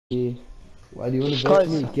Why do you want to vote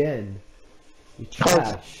me again? You're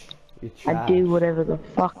trash. You're trash. I do whatever the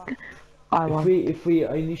fuck I want. If we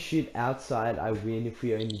only shoot outside, I win. If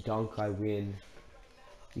we only dunk, I win.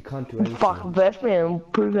 You can't do anything. Fuck, verse me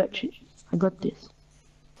and prove that shit. I got this.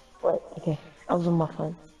 Wait, okay. I was on my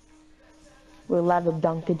phone. We're allowed to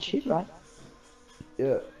dunk and shit, right?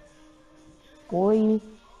 Yeah. Boy.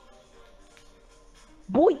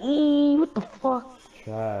 Boy, what the fuck?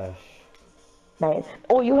 Trash. Man,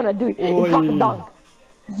 all you wanna do is fucking dunk.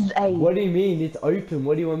 This is A. What do you mean? It's open.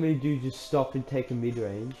 What do you want me to do? Just stop and take a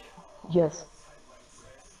mid-range? Yes.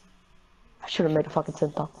 I should have made a fucking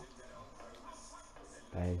center.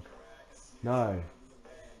 Bang. No.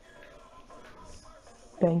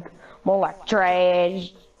 Bank. More like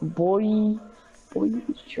trash. Boy. Boy,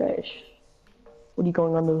 it's trash. What are you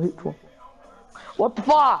going under the hoop for? What the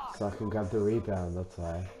fuck? So I can grab the rebound, that's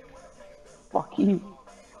why. Fuck you.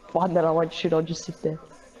 Fine that I won't shoot, I'll just sit there.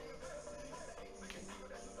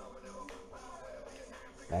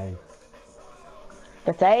 Bang.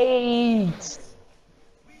 That's 8!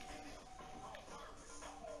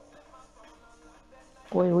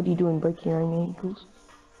 Boy, what are you doing, breaking your own ankles?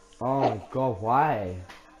 Oh my god, why?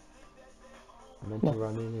 I meant to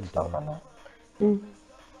run in and Don't dunk. run that.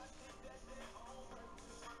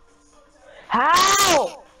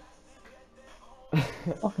 How?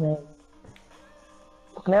 Fucking hell.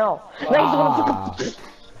 Fucking hell. Ah.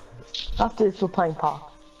 After this, we're playing park.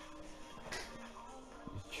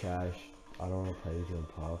 You're trash. I don't want to play with you in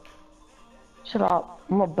park. Shut up.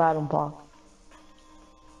 I'm not bad on park.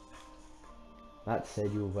 Matt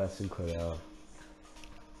said you were worse than Cordell.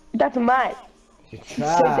 That's a mate. You're He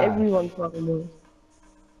trash. says everyone's fucking doing.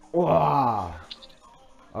 Wow.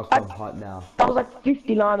 Okay, I'm hot now. That was like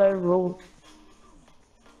 59 overall.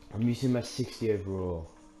 I'm using my 60 overall.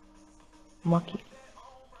 Mucky.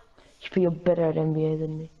 You feel better at NBA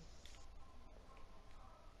than me.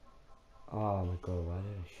 Oh my god, why did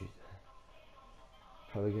I shoot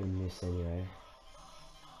that? Probably gonna miss anyway.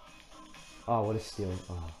 Oh, what a steal.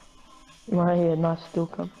 Oh. Right here, nice still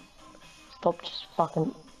come. Stop just fucking.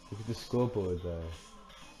 Look at the scoreboard though.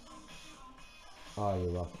 Oh,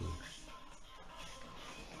 you're lucky.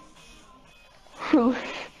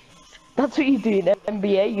 That's what you do in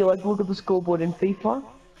NBA. You like look at the scoreboard in FIFA.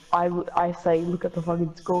 I say look at the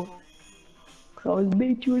fucking score. So I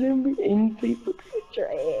made you an NBA in FIFA.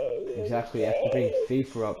 Exactly, you have to bring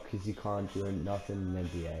FIFA up because you can't do nothing in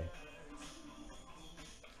NBA.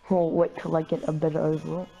 Well, wait till I get a better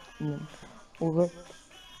overall. And then over.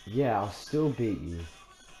 Yeah, I'll still beat you.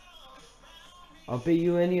 I'll beat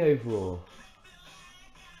you any overall.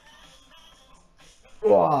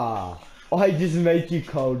 Wow. I just make you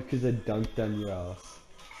cold because I dunked on your ass.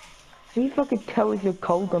 See if I could tell if you're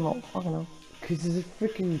cold or not. Fucking hell. Because there's a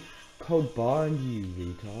freaking cold bar on you,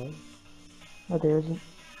 retard. No, there isn't.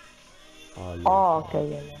 Oh, yeah. Oh, okay,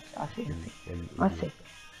 yeah. I see. I see.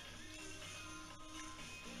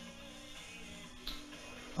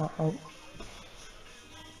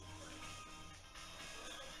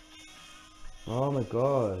 Oh my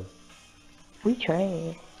god. We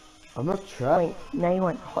trash. I'm not trash. Wait, now you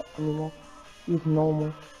aren't hot anymore. You're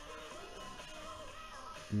normal.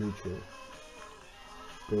 Neutral.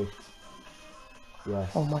 Good.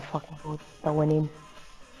 Yes. Oh my fucking god, that went in.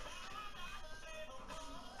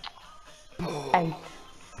 8.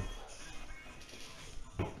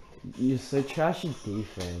 You're so trash at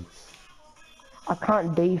defense. I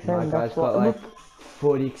can't defend, My guy's that's what. got like Look,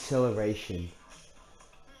 40 acceleration.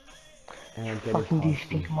 And I'm getting fucking do you past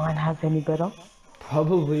think you. mine has any better?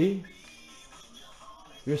 Probably.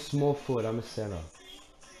 You're a small forward, I'm a center.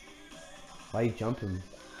 Why are you jumping?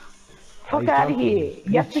 Fuck out of here.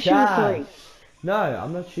 You have to shoot a 3. No,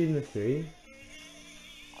 I'm not shooting a 3.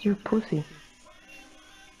 You're a pussy.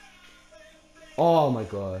 Oh my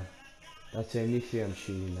god. That's the only 3 I'm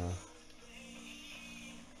shooting now.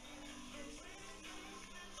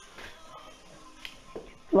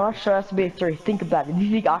 Last shot has to be a 3. Think about it. Do you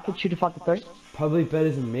think I could shoot a fucking 3? Probably better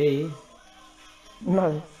than me.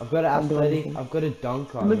 No. I've got an athletic, I've got a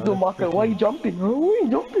dunk on. Look, Marco, why are you jumping? Why are you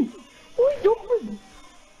jumping? Why are you jumping?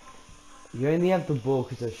 You only have the ball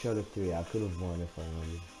because I shot a 3. I could have won if I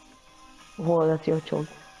wanted. Well, that's your choice.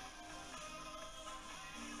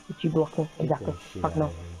 But you block me. Exactly. Fuck no.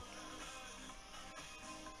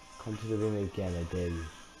 Come to the rim again, I dare you.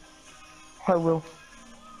 I will.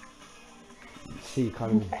 See, you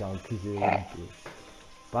can't even dunk because you're empty.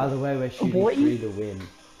 By the way, we're shooting 3 to win.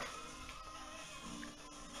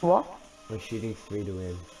 What? We're shooting 3 to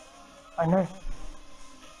win. I know.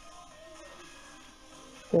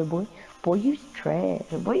 Hey boy. Boy, you trash.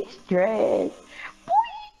 Boy, you trash. Boy,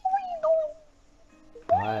 what are you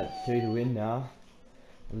doing? Alright, 3 to win now.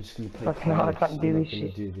 I'm just gonna play Fuck no, I cards. can't do I'm not this gonna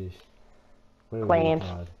shit. do this. What Clans.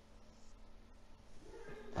 card?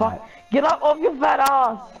 Fuck. Alright, Get up off your fat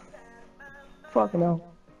ass! Fucking hell.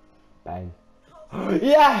 bang.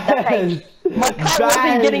 Yes! My cat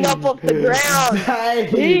wasn't getting up off the ground!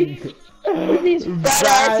 Bang! His fat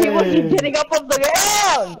ass, he wasn't getting up off the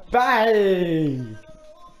ground! Bang!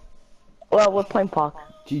 Well, we're playing park.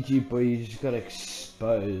 GG boy, you just got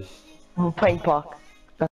exposed. We're playing park.